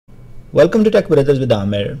Welcome to TechBrothers with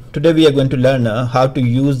Amir. Today we are going to learn how to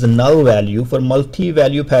use the null value for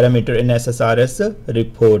multi-value parameter in SSRS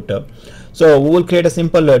report. So we will create a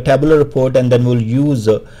simple tabular report and then we'll use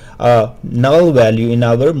a null value in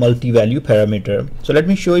our multi-value parameter. So let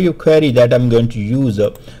me show you a query that I'm going to use.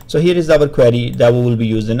 So here is our query that we will be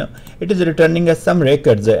using. It is returning us some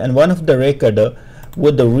records and one of the record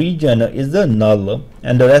with the region is the null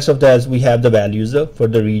and the rest of the we have the values for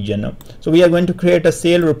the region. So we are going to create a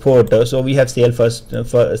sale report. So we have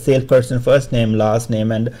salesperson first name, last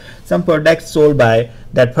name, and some products sold by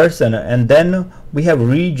that person, and then we have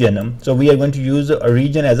region. So we are going to use a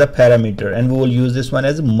region as a parameter and we will use this one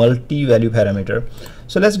as a multi-value parameter.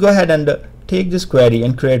 So let's go ahead and take this query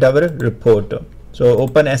and create our report. So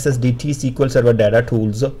open SSDT SQL Server Data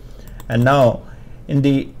Tools, and now in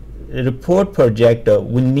the report project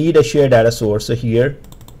we need a shared data source here.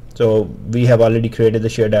 So we have already created the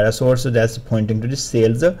shared data source, so that's pointing to the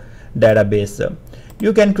sales database.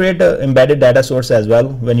 You can create an embedded data source as well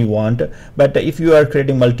when you want, but if you are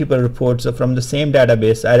creating multiple reports from the same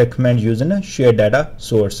database, I recommend using a shared data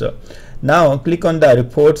source. Now click on the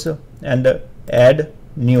reports and add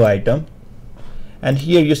new item, and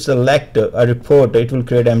here you select a report. It will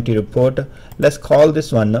create empty report. Let's call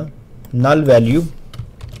this one null value,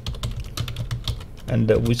 and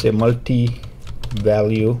we say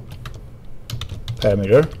multi-value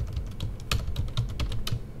parameter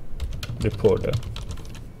report.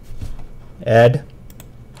 Add.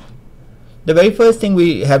 The very first thing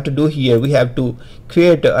we have to do here, we have to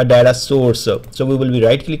create a data source. So we will be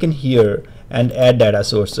right clicking here and add data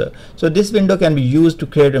source. So this window can be used to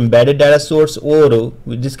create embedded data source, or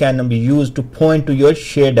this can be used to point to your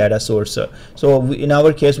shared data source. So in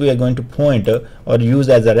our case we are going to point or use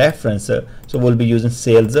as a reference, so we'll be using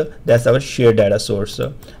sales. That's our shared data source.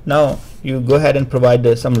 Now you go ahead and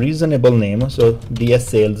provide some reasonable name. So DS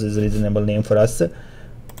sales is a reasonable name for us.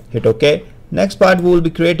 Hit OK. Next part, we will be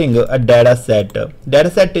creating a data set.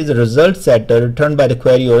 Data set is a result set returned by the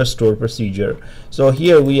query or a store procedure. So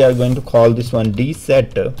here we are going to call this one D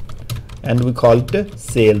set and we call it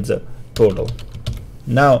sales total.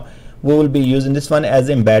 Now we will be using this one as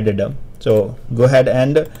embedded. So go ahead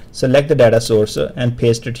and select the data source and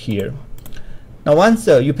paste it here. Now once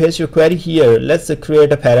you paste your query here, let's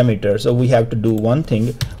create a parameter. So we have to do one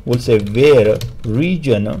thing. We'll say where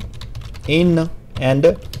region in,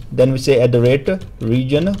 and then we say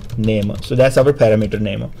 @region name. So that's our parameter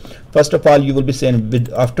name. First of all, you will be saying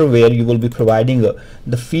after where you will be providing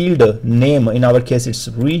the field name. In our case it's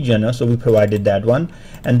region, so we provided that one,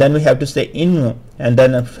 and then we have to say in, and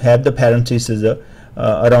then have the parentheses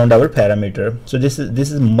around our parameter. So this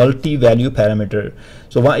is multi-value parameter.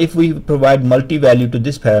 So if we provide multi-value to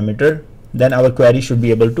this parameter, then our query should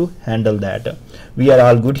be able to handle that. We are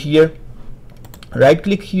all good here. Right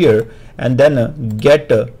click here and then get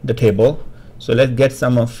the table. So let's get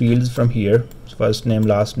some fields from here. First name,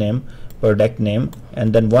 last name, product name,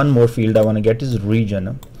 and then one more field I want to get is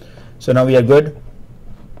region. So now we are good.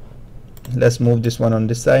 Let's move this one on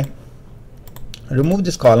this side. Remove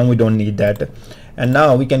this column, we don't need that. And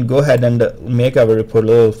now we can go ahead and make our report a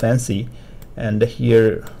little fancy, and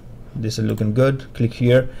here this is looking good. Click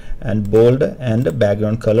here and bold and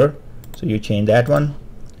background color, so you change that one.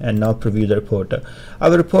 And now preview the report.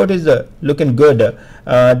 Our report is looking good.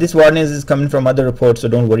 This warning is coming from other reports, so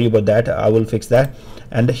don't worry about that. I will fix that.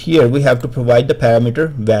 And here we have to provide the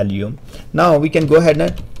parameter value. Now we can go ahead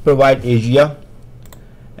and provide Asia,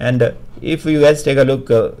 and if you guys take a look,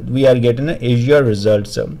 we are getting Asia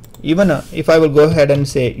results. Even if I will go ahead and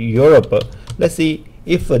say Europe, let's see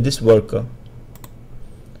if this works.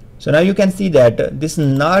 So now you can see that this is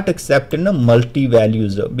not accepting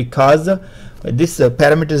multi-values because this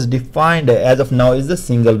parameter is defined as of now is the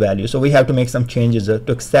single value. So we have to make some changes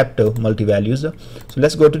to accept multi-values. So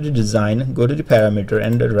let's go to the design, go to the parameter,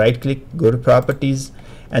 and right click, go to properties,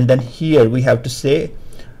 and then here we have to say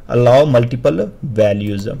allow multiple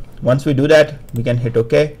values. Once we do that, we can hit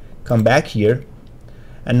OK, come back here,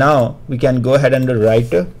 and now we can go ahead and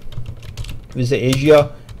write we say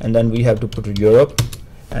Asia, and then we have to put Europe,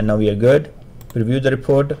 and now we are good. Preview the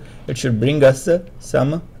report. It should bring us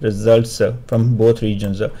some results from both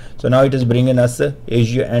regions. So now it is bringing us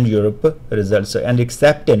Asia and Europe results and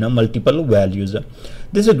accepting multiple values.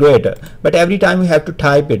 This is great, but every time we have to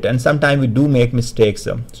type it, and sometimes we do make mistakes.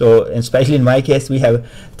 So especially in my case, we have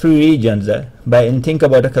 3 regions, and think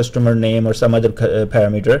about a customer name or some other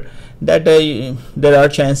parameter, that there are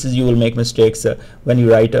chances you will make mistakes when you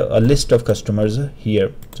write a list of customers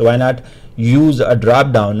here. So why not use a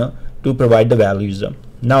drop down to provide the values.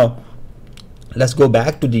 Now let's go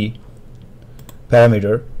back to the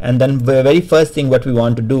parameter, and then the very first thing what we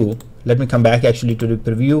want to do let me come back actually to the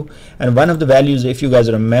preview, and one of the values, if you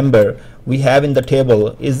guys remember, we have in the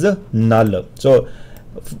table is the null. So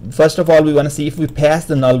first of all, we want to see if we pass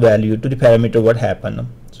the null value to the parameter, what happened.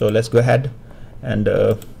 So let's go ahead and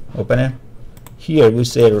open it. Here we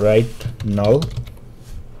say write null,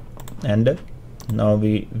 and now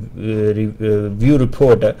we view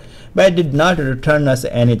report, but it did not return us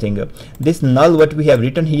anything. This null what we have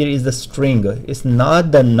written here is the string. It's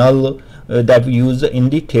not the null that we use in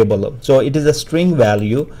the table. So it is a string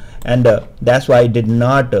value, and that's why it did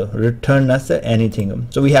not return us anything.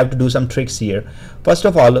 So we have to do some tricks here. First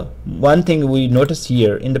of all, one thing we notice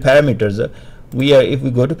here in the parameters, if we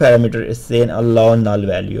go to parameter, it's saying allow null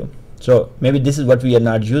value. So maybe this is what we are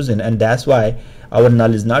not using, and that's why our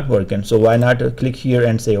null is not working. So why not click here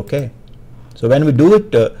and say okay. So when we do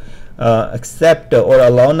it accept or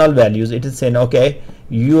allow null values, it is saying okay,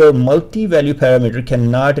 your multi-value parameter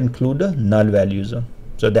cannot include null values.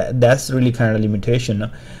 So that's really kind of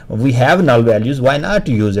limitation. We have null values, why not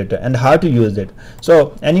to use it, and how to use it.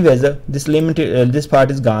 So anyways, this part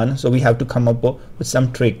is gone, so we have to come up with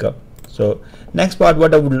some trick. So next part,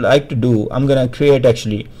 what I would like to do, I'm gonna create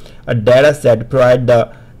actually a data set, provide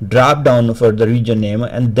the drop down for the region name,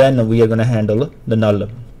 and then we are going to handle the null.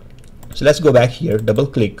 So let's go back here,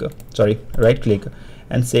 right click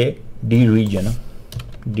and say D region,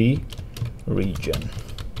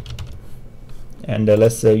 and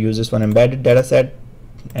let's use this one, embedded data set,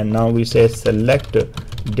 and now we say select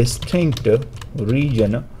distinct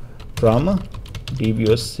region from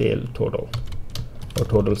DBO sale total, or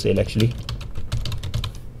total sale actually.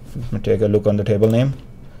 Let me take a look on the table name.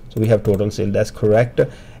 So we have total sale, that's correct.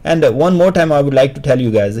 And one more time I would like to tell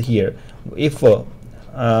you guys here, if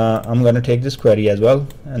I'm going to take this query as well,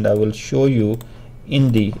 and I will show you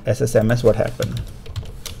in the SSMS what happened.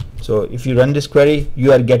 So if you run this query,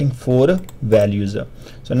 you are getting 4 values.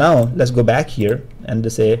 So now let's go back here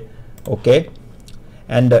and say okay,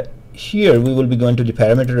 and here we will be going to the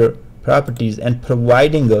parameter properties and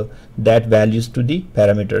providing that values to the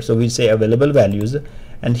parameter. So we'll say available values,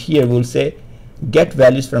 and here we'll say get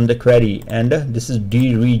values from the query, and this is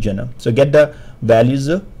D region. So get the values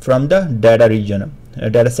from the data region,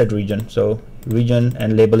 data set region. So region,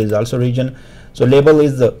 and label is also region. So label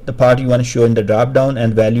is the part you want to show in the drop down,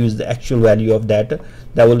 and value is the actual value of that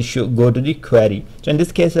will go to the query. So in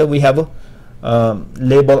this case we have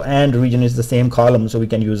label and region is the same column, so we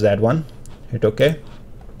can use that one. Hit OK.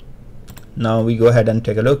 Now we go ahead and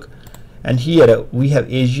take a look, and here we have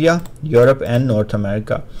Asia, Europe and North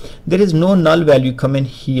America. There is no null value coming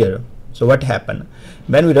here. So what happened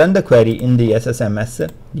when we run the query in the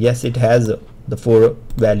SSMS? Yes, it has the 4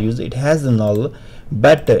 values, it has the null,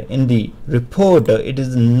 but in the report it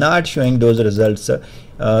is not showing those results,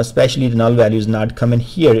 especially the null value is not coming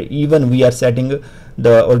here, even we are setting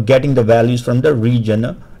or getting the values from the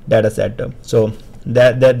region data set. So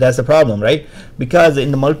that's a problem, right? Because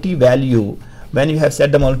in the multi-value, when you have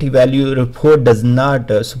set the multi-value, report does not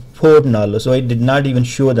support null, so it did not even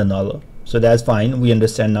show the null. So that's fine, we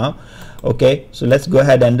understand now. Okay, so let's go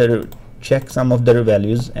ahead and check some of their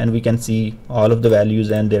values, and we can see all of the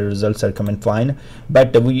values and their results are coming fine,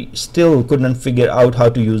 but we still couldn't figure out how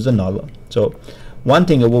to use the null. So one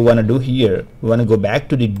thing we want to do here, we want to go back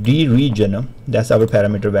to the D region, that's our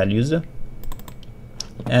parameter values,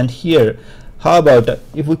 and here how about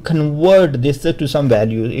if we convert this to some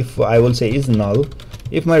value? If I will say is null,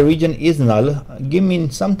 if my region is null, give me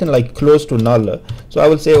something like close to null. So I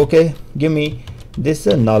will say okay, give me this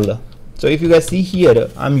null. So if you guys see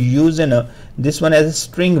here, I'm using this one as a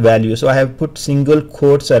string value, so I have put single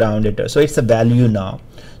quotes around it, so it's a value now.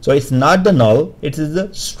 So it's not the null, it is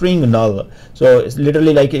the string null. So it's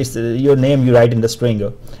literally like it's your name you write in the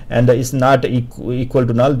string, and it's not equal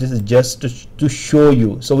to null. This is just to show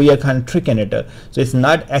you, so we are kind of tricking it. So it's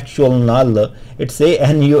not actual null, it's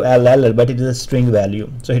a null, but it is a string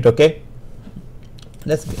value. So hit OK.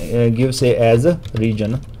 Let's give say as a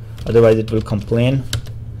region, otherwise it will complain.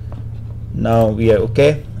 Now we are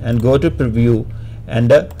okay, and go to preview, and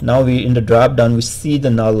now we in the drop down we see the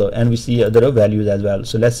null and we see other values as well.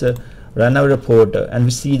 So let's run our report, and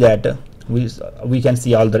we see that we can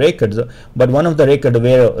see all the records, but one of the record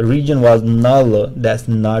where region was null, that's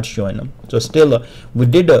not showing. So still we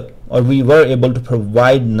did or we were able to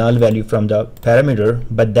provide null value from the parameter,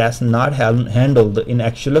 but that's not handled in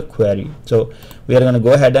actual query. So we are going to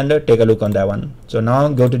go ahead and take a look on that one. So now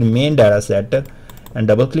go to the main data set and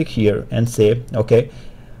double click here and say okay,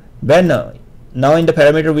 when now in the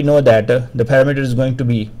parameter we know that the parameter is going to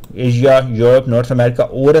be Asia, Europe, North America,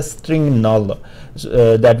 or a string null,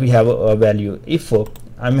 that we have a value. If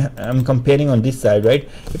I'm comparing on this side, right?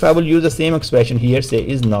 If I will use the same expression here, say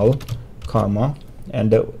is null, comma,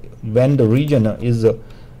 and when the region is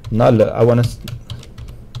null, I want to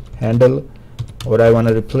handle, or I want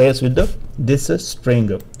to replace with this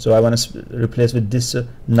string. So I want to replace with this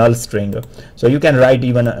null string. So you can write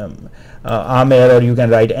even AMER, or you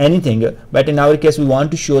can write anything, but in our case we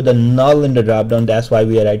want to show the null in the drop down. That's why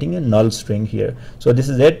we are writing a null string here. So this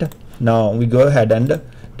is it. Now we go ahead and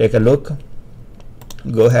take a look,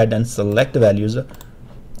 go ahead and select the values,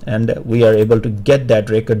 and we are able to get that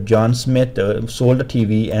record John Smith sold a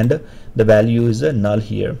TV, and the value is null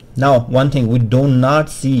here. Now one thing, we do not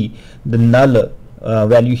see the null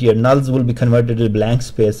value here. Nulls will be converted to blank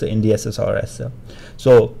space in the SSRS.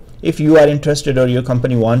 So if you are interested, or your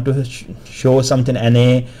company want to show something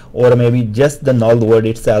NA, or maybe just the null word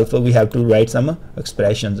itself, we have to write some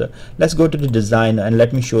expressions. Let's go to the design and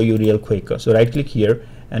let me show you real quick. So right click here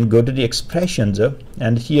and go to the expressions,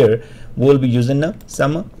 and here we'll be using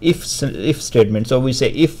some if statement. So we say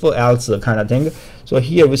if else kind of thing. So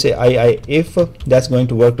here we say I if, that's going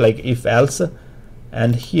to work like if else,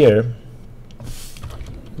 and here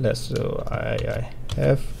let's I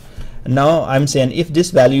have. Now I'm saying if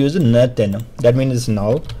this value is nothing, that means it's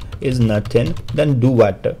null, is nothing, then do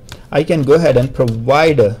what? I can go ahead and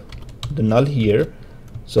provide the null here.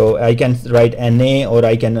 So I can write NA, or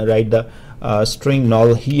I can write the string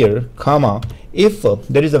null here, comma, if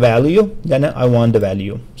there is a value, then I want the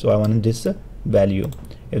value. So I want this value.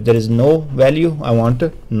 If there is no value, I want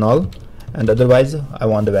null, and otherwise I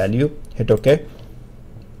want the value. Hit OK.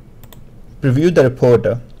 Preview the report,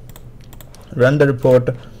 run the report,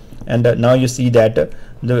 and now you see that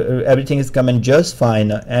everything is coming just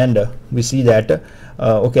fine, and we see that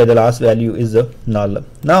okay, the last value is null.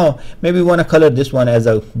 Now maybe we want to color this one as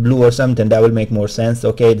a blue or something, that will make more sense.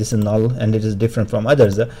 Okay, this is null and it is different from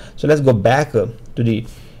others. So let's go back to the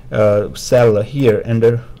cell here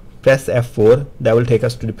and press F4. That will take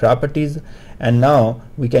us to the properties, and now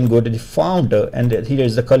we can go to the font, and here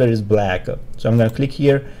is the color is black. So I'm going to click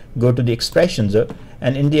here, go to the expressions,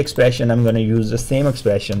 and in the expression I'm going to use the same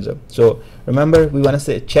expressions. So remember, we want to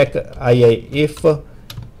say check IA if.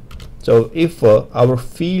 So if our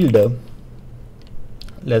field,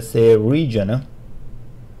 let's say region,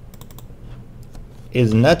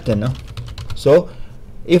 is nothing, so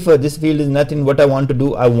if this field is nothing, what I want to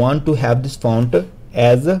do, I want to have this font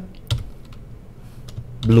as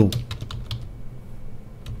blue.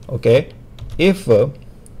 Okay, if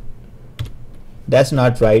that's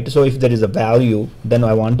not right, so if there is a value, then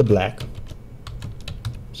I want the black.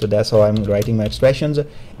 So that's how I'm writing my expressions.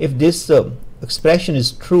 If this expression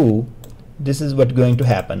is true, this is what's going to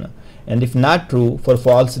happen, and if not true, for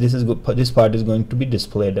false, this part is going to be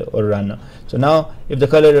displayed or run. So now if the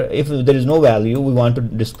color, if there is no value, we want to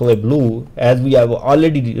display blue, as we have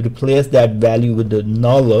already replaced that value with the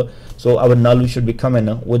null, so our null should be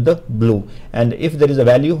coming with the blue, and if there is a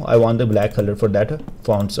value, I want the black color for that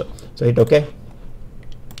font. So hit OK,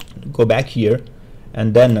 go back here,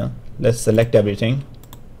 and then let's select everything.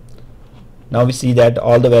 Now we see that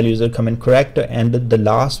all the values are coming correct, and the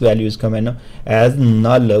last value is coming as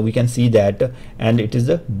null. We can see that, and it is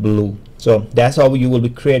blue. So that's how you will be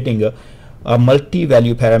creating a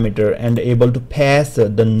multi-value parameter and able to pass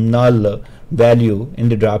the null value in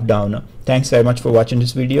the drop down. Thanks very much for watching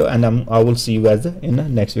this video, and I will see you guys in the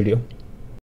next video.